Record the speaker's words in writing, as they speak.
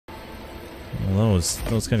Well,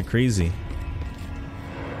 that was kind of crazy.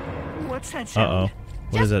 What's that sound? Uh-oh.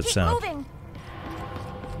 What does that sound? Moving.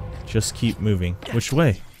 Just keep moving. Which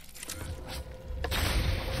way?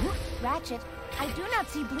 Ratchet, I do not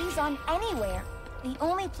see Blizon anywhere. The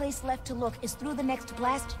only place left to look is through the next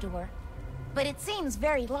blast door. But it seems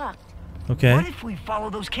very locked. Okay. What if we follow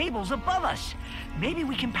those cables above us? Maybe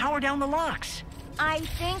we can power down the locks. I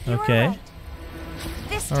think you're Okay. right.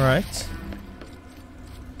 This time. All right.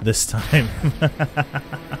 This time.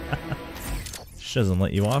 She doesn't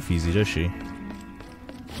let you off easy, does she?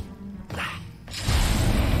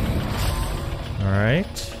 All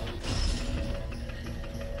right.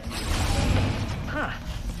 Huh.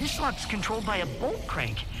 This lock's controlled by a bolt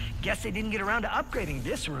crank. Guess they didn't get around to upgrading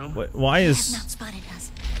this room. Why They have is... not spotted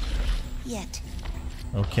us. Yet.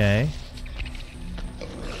 Okay.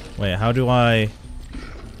 Wait, how do I...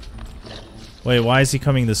 Wait, why is he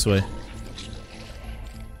coming this way?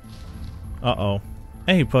 Uh-oh.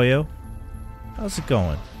 Hey, Poyo. How's it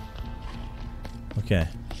going? Okay.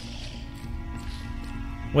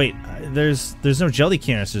 Wait, there's no jelly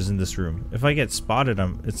canisters in this room. If I get spotted,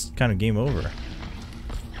 it's kind of game over.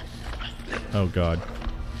 Oh god.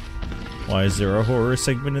 Why is there a horror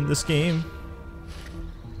segment in this game?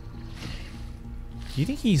 Do you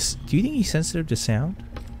think he's sensitive to sound?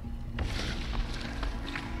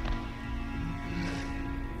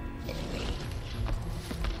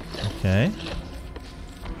 Okay.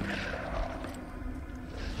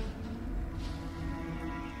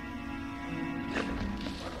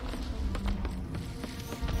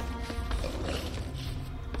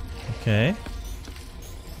 Okay.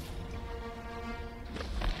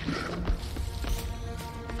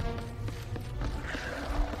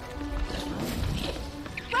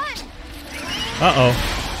 Run! Uh-oh.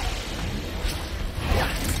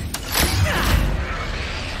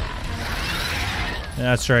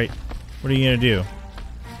 That's right. What are you gonna do?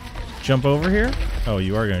 Jump over here? Oh,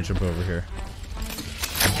 you are gonna jump over here.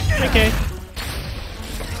 Okay.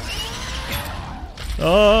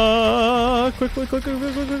 Quickly.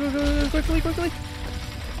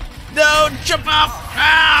 No, jump off!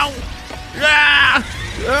 Ow! Ah!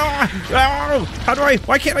 Ah! How do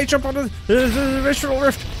why can't I jump onto the dimensional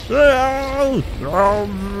rift?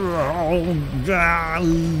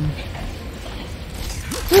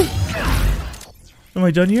 Am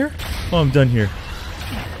I done here? Oh, I'm done here.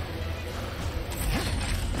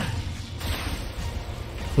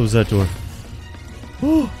 Close that door.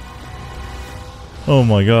 Oh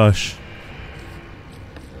my gosh.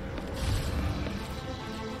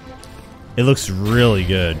 It looks really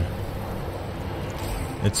good.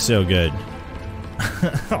 It's so good.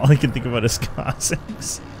 All I can think about is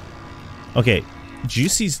cosmetics. Okay,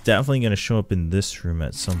 Juicy's definitely going to show up in this room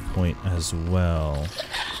at some point as well.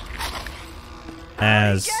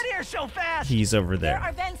 As Get here so fast. he's over There there.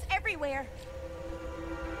 are vents everywhere.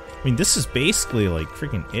 I mean, this is basically like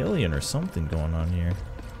freaking Alien or something going on here.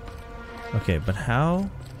 Okay, but how?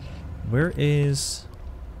 Where is...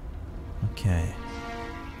 Okay.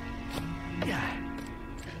 Yeah.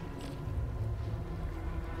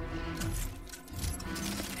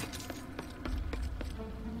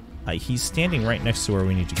 He's standing right next to where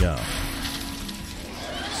we need to go.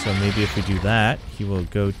 So maybe if we do that, he will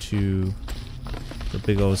go to the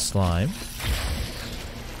big old slime.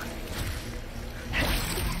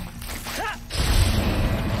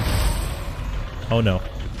 Oh no.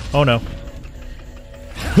 Oh no.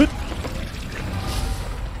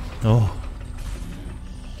 Oh.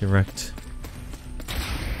 Get wrecked.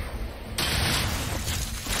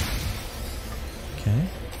 Okay.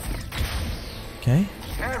 Okay.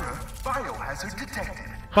 Error. Biohazard detected.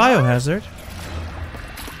 Biohazard?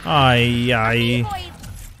 Aye. Void.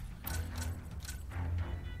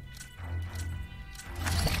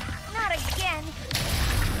 Not again.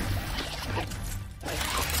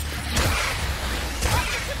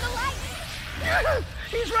 Welcome to the light.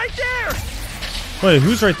 He's right there. Wait,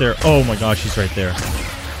 who's right there? Oh my gosh, he's right there.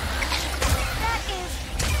 That is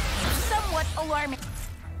somewhat alarming.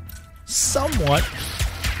 Somewhat?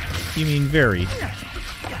 You mean very?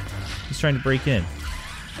 He's trying to break in.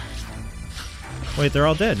 Wait, they're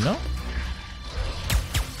all dead, no?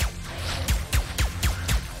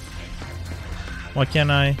 Why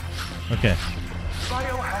can't I? Okay.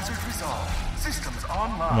 Biohazard resolved. Systems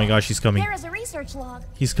online. Oh my gosh, he's coming. There is a research log.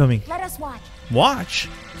 He's coming. Let us watch. Watch!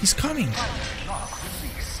 He's coming! Lock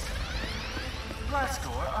released. Blast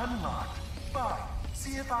door unlocked. Fine.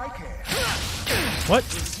 See if I can. What?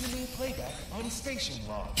 Resuming playback on station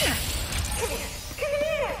log.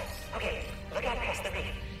 Okay, look out past the reef.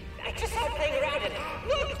 I just saw it playing around and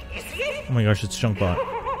look, you see it? Oh my gosh, it's Junkbot.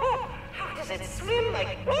 How does it swim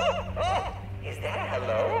like? Oh,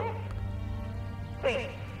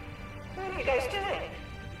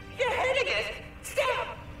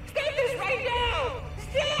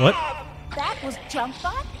 What? That was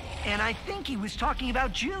Junkbot? And I think he was talking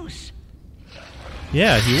about juice.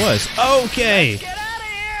 Yeah, he was. Okay. Get out of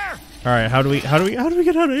here! All right. How do we get out of here? How do we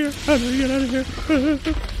get out of here?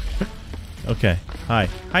 Okay. Hi.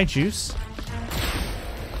 Hi, Juice.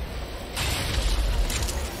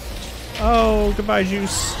 Oh, goodbye,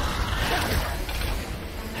 Juice.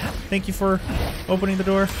 Thank you for opening the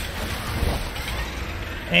door.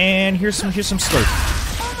 And here's some slurp.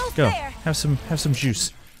 Almost Go. there. Have some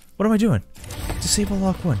juice. What am I doing? Disable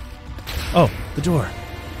lock 1. Oh, the door.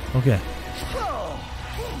 Okay.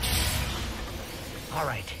 All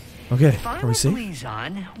right. Okay. If I Are we were safe?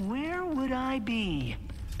 Blizon, where would I be?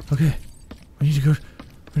 Okay. We need to go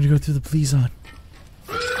through the Blizon.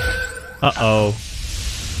 Uh-oh.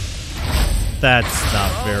 That's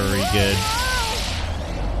not very good.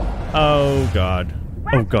 Oh god.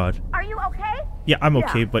 Oh god. Are you okay? Yeah, I'm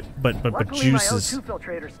okay, but Luckily, Juice my is O2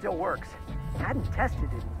 filtrator still works. Hadn't tested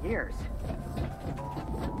it in years.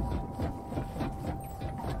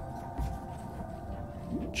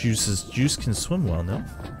 Juice can swim well, no?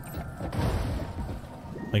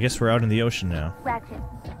 I guess we're out in the ocean now. Ratchet,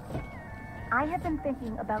 I have been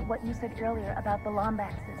thinking about what you said earlier about the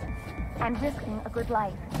Lombaxes and risking a good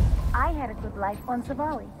life. I had a good life on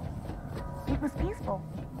Savali. It was peaceful,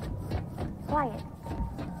 quiet,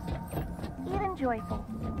 even joyful.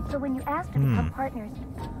 So when you asked to become partners,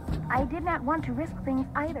 I did not want to risk things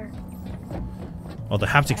either. Oh, the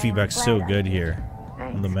haptic feedback's so good here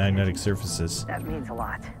on the Thanks, magnetic kid. surfaces. That means a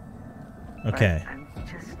lot. Okay, But I'm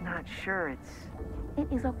just not sure it's... It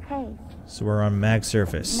is okay. so we're on mag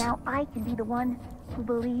surface. Now I can be the one who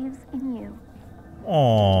believes in you.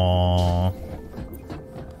 Aww.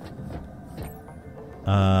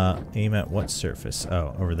 Aim at what surface?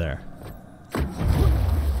 Oh, over there.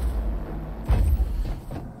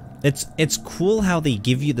 It's cool how they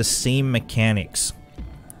give you the same mechanics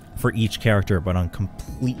for each character, but on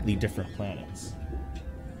completely different planets.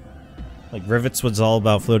 Like Rivet's was all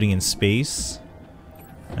about floating in space,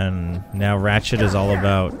 and now Ratchet is all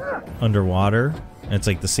about underwater. And it's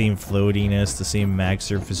like the same floatiness, the same mag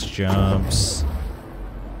surface jumps.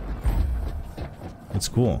 It's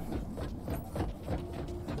cool.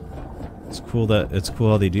 It's cool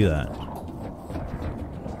how they do that.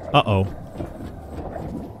 Uh-oh.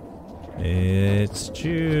 It's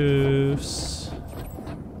Juice.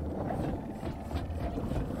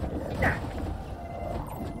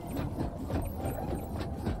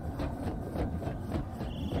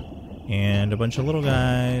 And a bunch of little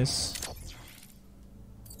guys.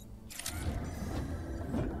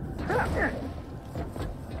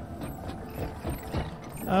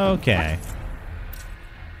 Okay.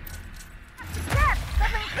 Yes,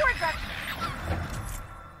 something towards us.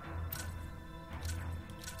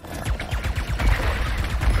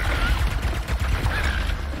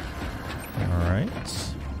 Alright.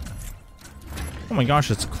 Oh my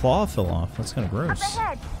gosh, its claw fell off. That's kind of Up gross.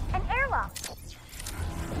 ahead, an airlock.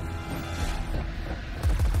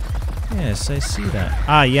 Yes, I see that.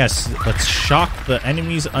 Ah, yes. Let's shock the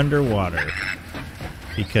enemies underwater.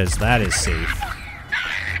 Because that is safe.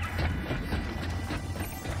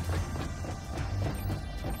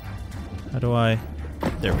 How do I...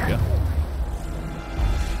 There we go.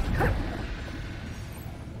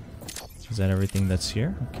 Is that everything that's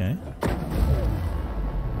here? Okay.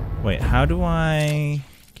 Wait, how do I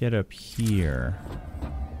get up here?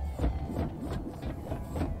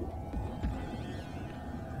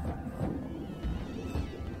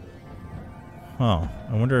 Oh,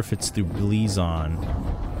 I wonder if it's through Blizon.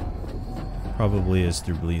 Probably is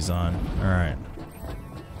through Blizon. Alright.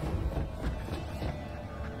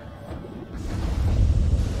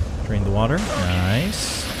 Drain the water.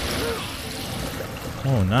 Nice.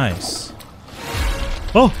 Oh, nice.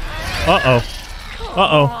 Oh! Uh-oh.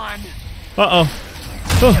 Uh-oh. Uh-oh.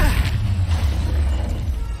 Oh.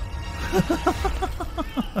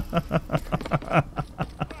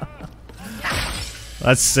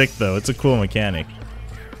 That's sick, though. It's a cool mechanic.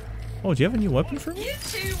 Oh, do you have a new weapon for me? You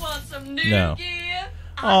two want some new No. gear?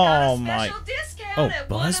 I Oh, got a my- special discount Oh, at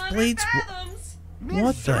buzz 100 blades? fathoms.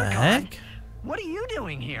 What the Zircon, heck? What are you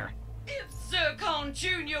doing here? If Zircon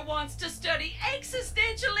Jr. wants to study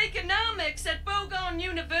existential economics at Bogon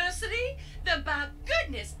University, then by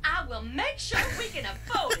goodness, I will make sure we can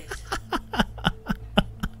afford it.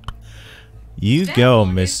 You That go,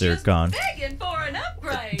 one Miss is just Zircon. begging for an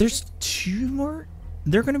upgrade. There's 2 more?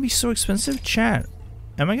 They're gonna be so expensive? Chat,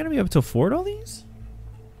 am I gonna be able to afford all these?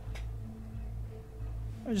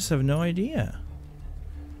 I just have no idea.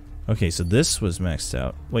 Okay, so this was maxed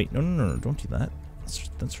out. Wait, no, don't do that.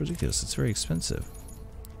 That's ridiculous. It's very expensive.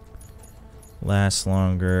 Lasts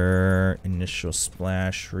longer. Initial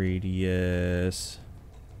splash radius.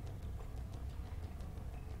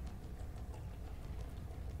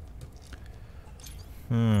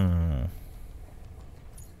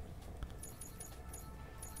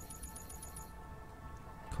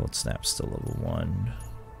 Cold Snap still level 1.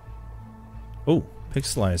 Oh,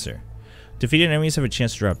 Pixelizer. Defeated enemies have a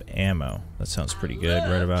chance to drop ammo. That sounds pretty good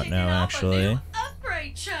right about now, actually.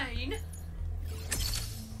 Upgrade chain.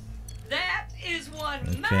 That is one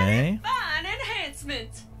Okay. mighty fine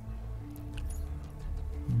enhancement.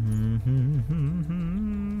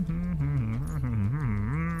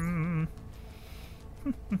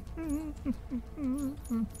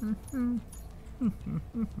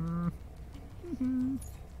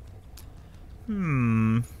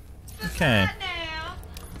 Okay. Right now.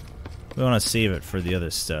 We want to save it for the other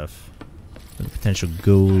stuff. For the potential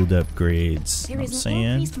gold upgrades. There is an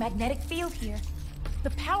increased magnetic field here. The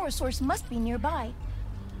power source must be nearby.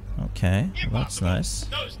 Okay, well, that's nice.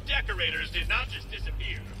 Those decorators did not just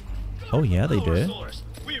disappear. Oh yeah, they Power did. source.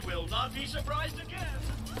 We will not be surprised again.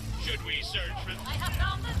 Should we search for? I have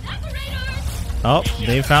found the decorators. Oh,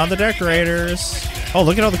 they found the decorators. Oh,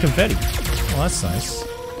 look at all the confetti. Oh, that's nice.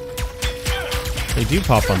 They do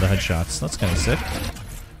pop on the headshots. That's kind of sick.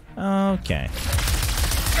 Okay.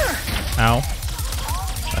 Ow.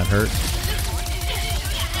 That hurt.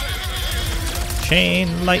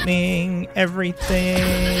 Chain lightning, everything.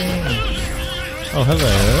 Oh,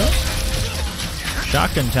 hello.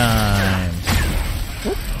 Shotgun time.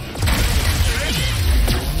 Whoop.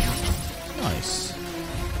 Nice.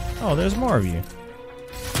 Oh, there's more of you.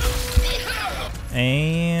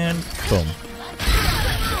 And boom.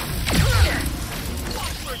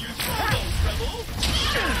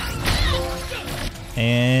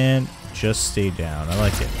 And just stay down. I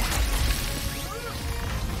like it.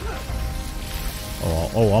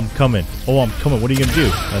 Oh, I'm coming. Oh, I'm coming. What are you gonna do?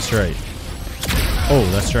 That's right. Oh,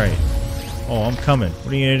 that's right. Oh, I'm coming.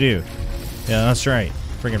 What are you gonna do? Yeah, that's right.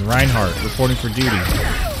 Friggin' Reinhardt reporting for duty.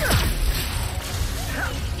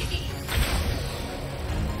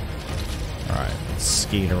 Alright, let's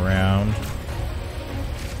skate around.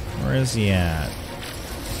 Where is he at?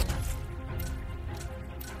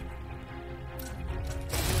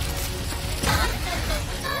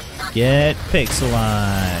 Get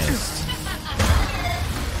pixelized.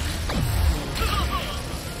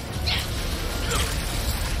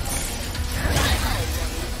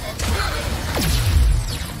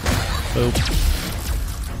 Boop.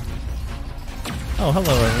 Oh,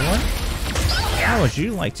 hello everyone. How would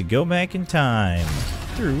you like to go back in time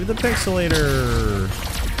through the pixelator?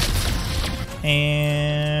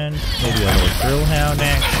 And maybe a little drill hound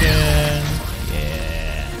action.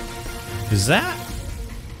 Yeah.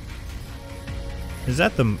 Is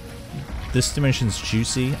that this dimension's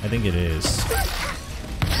juicy? I think it is.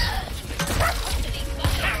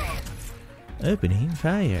 Opening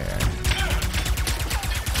fire.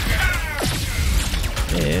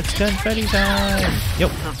 It's confetti time. Yo,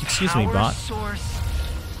 excuse me, bot. Source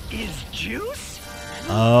is juice?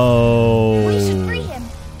 Oh. We should free him.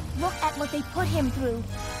 Look at what they put him through.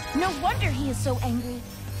 No wonder he is so angry.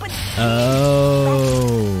 But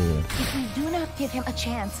Oh. if we do not give him a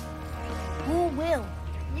chance, who will?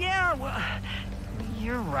 Yeah, well,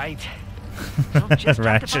 you're right. We'll just have to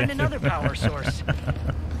Ratchet. find another power source.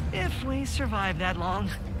 If we survive that long.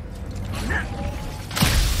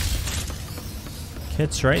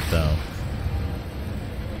 Kit's right though.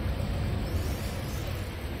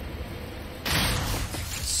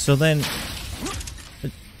 So then,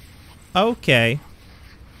 okay.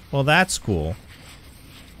 Well, that's cool.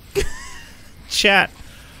 Chat,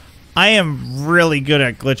 I am really good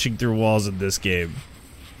at glitching through walls in this game.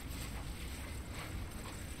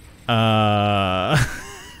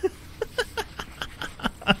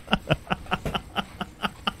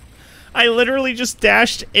 I literally just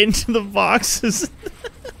dashed into the boxes.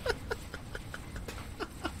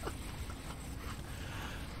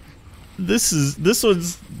 This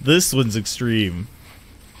one's extreme.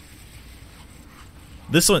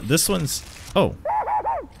 This one's oh.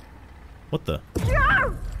 What the?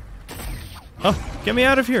 Oh, get me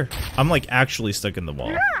out of here. I'm like actually stuck in the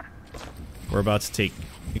wall. We're about to take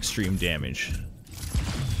extreme damage.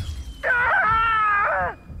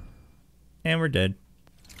 And we're dead.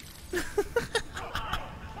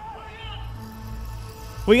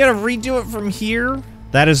 We gotta redo it from here?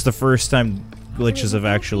 That is the first time glitches have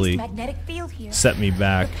actually set me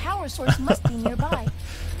back. The power source must be nearby.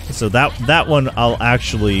 So that one I'll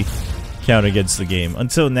actually count against the game.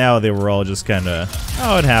 Until now they were all just kinda,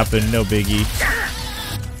 oh, it happened, no biggie.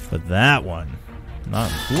 But that one,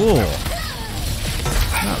 not cool.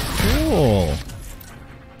 Cool.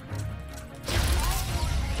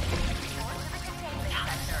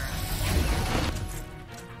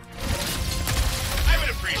 I would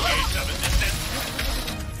appreciate some assistance.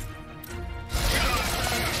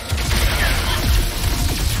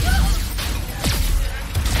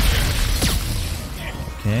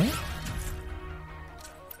 Okay.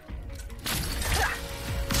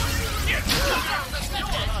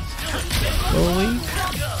 Slowly.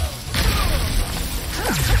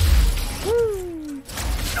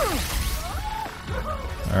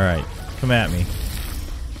 Alright, come at me.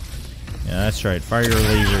 Yeah, that's right. Fire your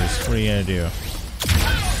lasers. What are you gonna do?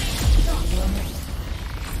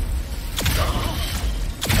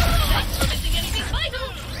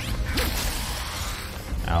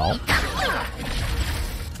 Ow.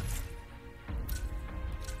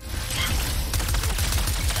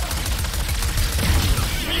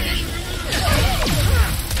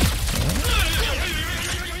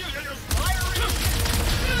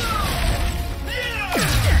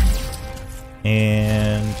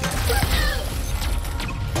 And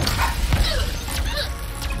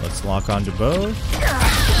let's lock onto both.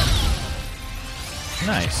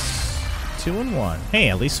 Nice. 2 and 1. Hey,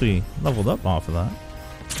 at least we leveled up off of that.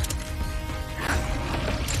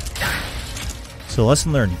 So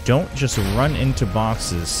lesson learned, don't just run into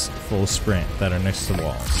boxes full sprint that are next to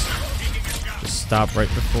walls. Just stop right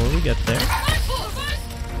before we get there.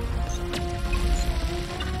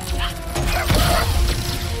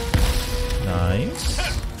 Nice.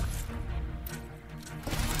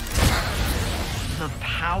 The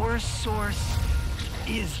power source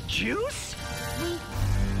is juice?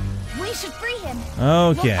 We should free him.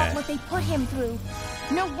 Okay. Look at what they put him through.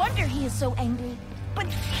 No wonder he is so angry. But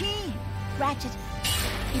he... Ratchet,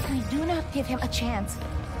 if we do not give him a chance,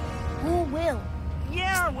 who will?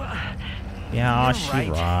 Yeah, well... Yeah, You're she's right.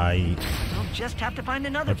 right. We'll just have to find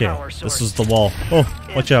another Okay, power source. this is the wall. Oh,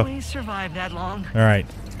 watch out. If we survive that long. Alright.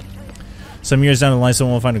 Some years down the line,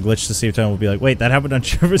 someone will find a glitch to save time. We'll be like, wait, that happened on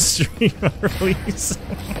Chobra's stream release.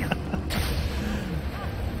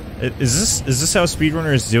 Is this how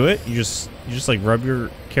speedrunners do it? You just like rub your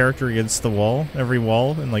character against the wall, every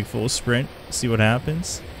wall, in like full sprint, see what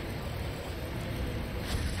happens?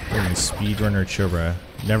 Speedrunner Chobra.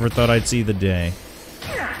 Never thought I'd see the day.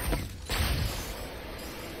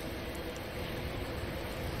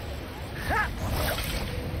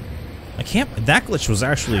 I can't. That glitch was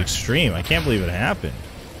actually extreme. I can't believe it happened.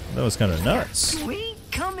 That was kind of nuts. Can we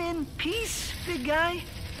come in peace, big guy?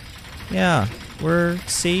 Yeah, we're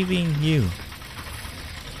saving you.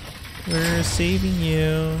 We're saving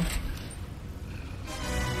you.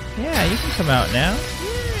 Yeah, you can come out now.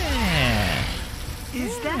 Yeah.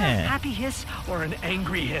 Is that a happy hiss or an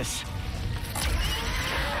angry hiss?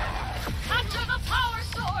 After the power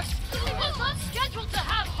source! He was not scheduled to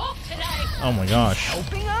have hope today! Oh my gosh.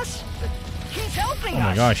 Helping us? He's helping us. Oh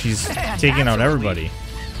my gosh, he's Man, taking out that's everybody.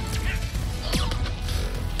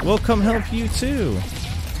 We'll come help you too.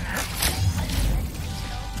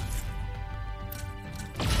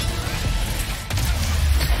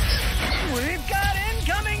 We've got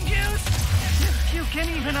incoming juice! If you can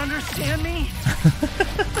even understand me.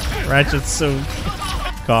 Ratchet's so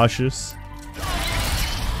cautious.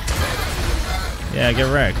 Yeah,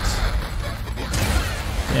 get wrecked.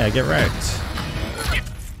 Yeah, get wrecked.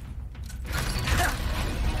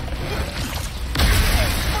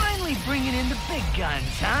 Finally bringing in the big guns,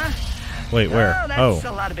 huh? Wait, where? That's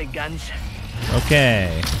a lot of big guns.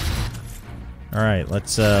 Okay. All right,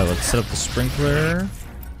 let's set up the sprinkler.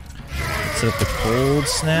 Let's set up the cold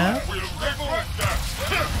snap.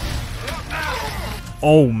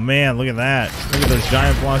 Oh man, look at that! Look at those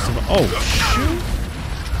giant blocks of. Oh shoot!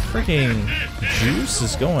 Freaking Juice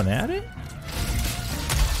is going at it.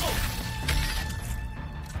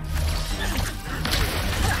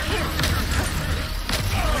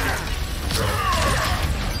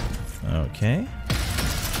 Okay.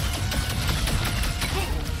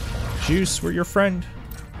 Juice, we're your friend.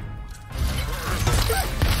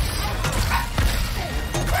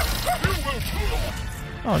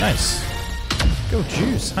 Oh, nice. Go,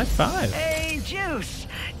 Juice. High five. Hey, Juice.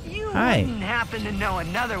 You Hi. wouldn't happen to know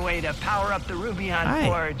another way to power up the Rubion Hi.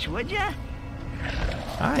 Forge, would ya?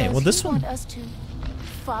 Hi. Well, Does this he one. want us to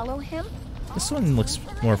follow him? This one looks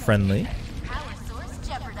more friendly. Power source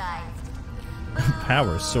jeopardized.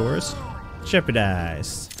 Power source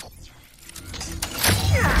jeopardized.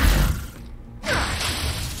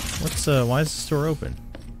 What's why is the store open?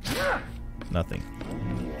 Nothing.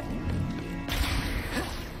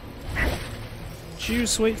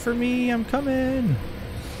 Juice, wait for me, I'm coming.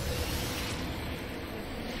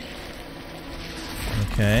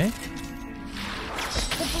 Okay.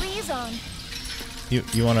 gone.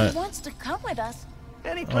 You wanna? He wants to come with us.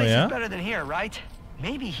 Any place yeah? is better than here, right?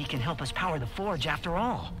 Maybe he can help us power the forge after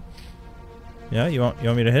all. Yeah, you want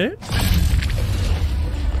me to hit it?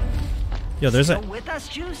 Yo, there's Still with us,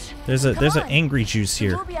 Juice? an Come on. angry juice The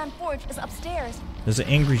here. Tourbillon Forge is upstairs. There's an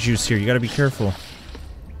angry juice here. You gotta be careful.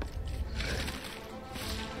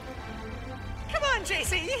 Come on,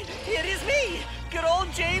 JC. It is me. Good old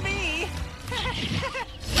JB.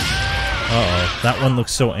 Uh-oh. That one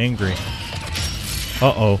looks so angry.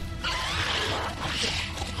 Uh-oh.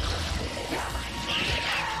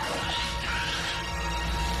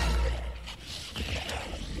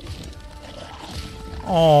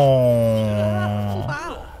 Oh.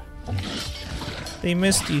 Wow. They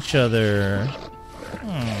missed each other.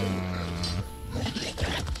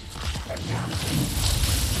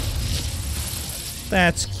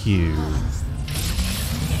 That's cute.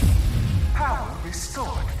 Power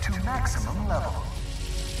restored to maximum level.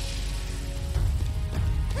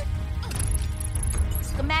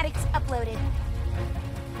 Schematics uploaded.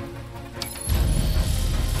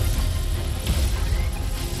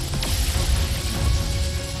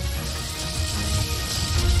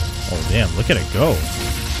 Oh, damn. Look at it go.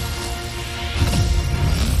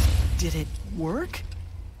 Did it work?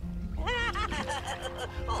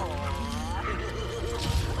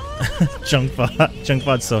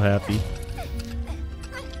 Junkbot's so happy.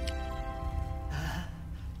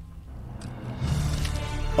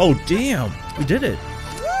 Oh, damn. We did it.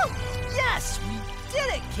 Woo! Yes, we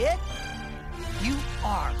did it, kid. You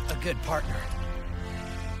are a good partner.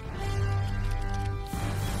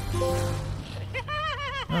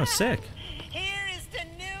 Oh, sick. Here is the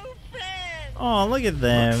new friend. Oh, look at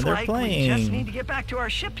them. Looks They're like we playing. just need to get back to our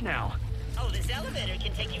ship now. Oh, this elevator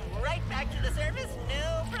can take you right back to the surface,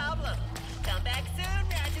 no problem. Come back soon,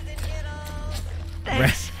 Ratchet and Kittles.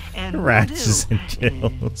 Thanks. And will Ratchets do. and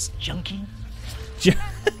Kittles. Junkie?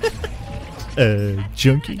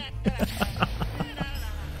 Junkie.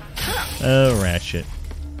 Oh, Ratchet.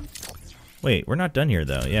 Wait, we're not done here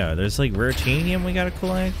though. Yeah, there's like raritanium we gotta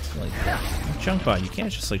collect. Like, Junkbot, you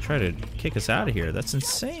can't just like try to kick us out of here. That's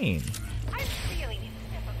insane. I really need to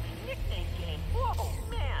step up my nickname game. Whoa,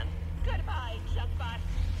 man. Goodbye, Junkbot.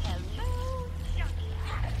 Hello, Junkie.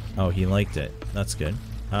 Oh, he liked it. That's good.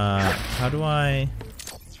 How do I?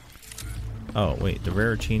 Oh, wait. The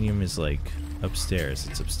raritanium is like upstairs.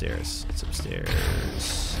 It's upstairs. It's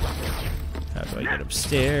upstairs. How do I get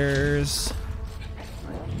upstairs?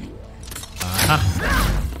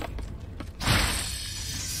 Aha.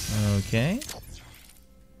 Okay.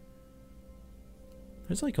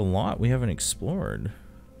 There's like a lot we haven't explored.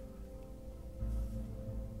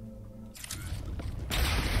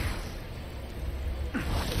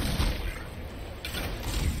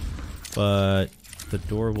 But the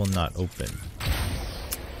door will not open.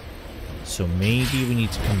 So maybe we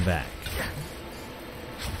need to come back.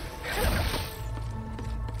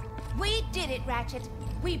 We did it, Ratchet.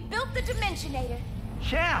 We built the Dimensionator.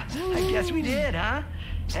 Yeah, I guess we did, huh?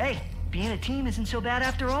 Hey, being a team isn't so bad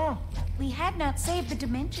after all. We have not saved the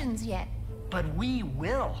dimensions yet. But we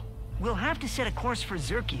will. We'll have to set a course for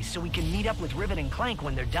Xerxes so we can meet up with Rivet and Clank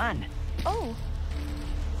when they're done. Oh.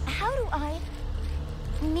 How do I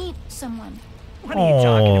meet someone? What are you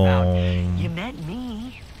talking Oh. about? You met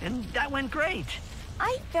me, and that went great.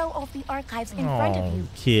 I fell off the archives in front of you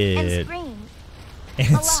and Kid. screamed.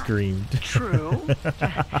 And lot. screamed. True.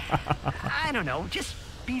 I don't know, just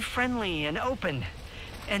be friendly and open.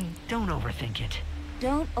 And don't overthink it.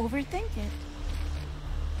 Don't overthink it.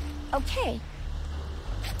 Okay.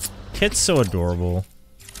 Kit's so adorable.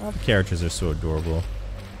 All the characters are so adorable.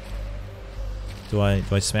 Do I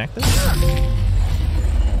smack this?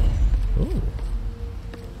 Ooh.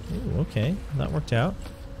 Ooh, okay. That worked out.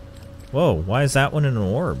 Whoa, why is that one in an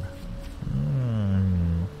orb?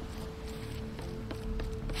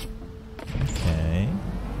 Okay.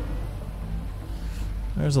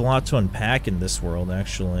 There's a lot to unpack in this world,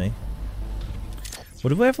 actually. What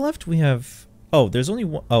do we have left? We have... Oh, there's only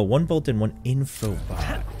one bolt and one info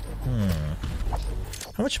bot.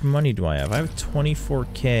 How much money do I have? I have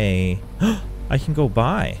 24k. I can go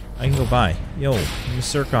buy. Yo, Miss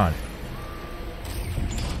Zircon.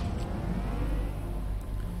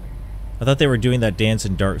 I thought they were doing that dance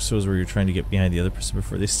in Dark Souls where you're trying to get behind the other person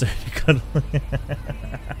before they started cuddling.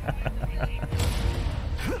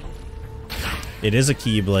 It is a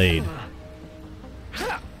Keyblade.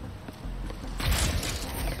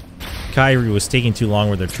 Kyrie was taking too long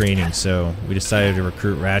with their training, so we decided to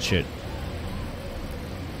recruit Ratchet.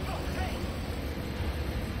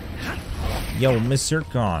 Yo, Miss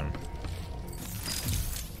Zircon.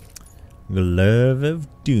 Glove of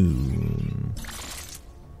Doom.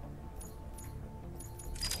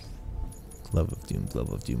 Glove of Doom,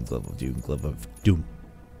 Glove of Doom, Glove of Doom, Glove of Doom.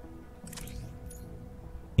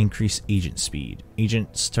 Increase agent speed.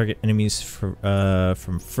 Agents target enemies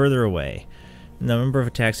from further away. The number of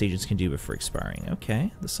attacks agents can do before expiring.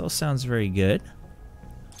 Okay, this all sounds very good.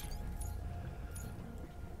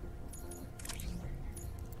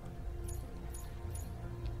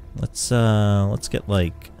 Let's get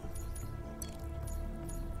like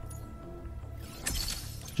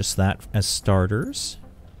just that as starters.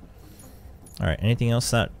 All right, anything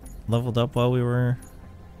else that leveled up while we were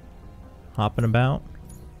hopping about?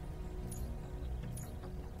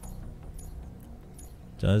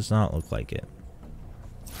 Does not look like it.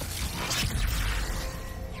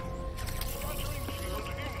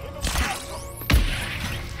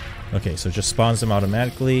 Okay, so it just spawns them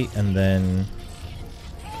automatically, and then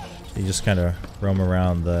they just kind of roam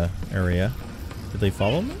around the area. Did they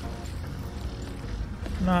follow me?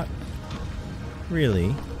 Not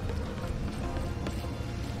really.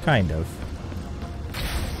 Kind of.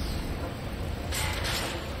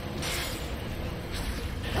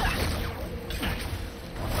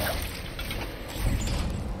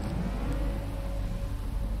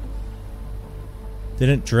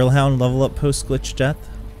 Didn't Drillhound level up post-glitch death?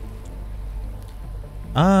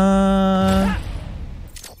 I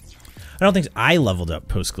don't think I leveled up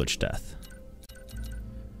post-glitch death.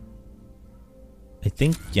 I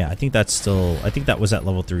think, yeah, I think that's still, I think that was at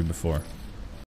level 3 before.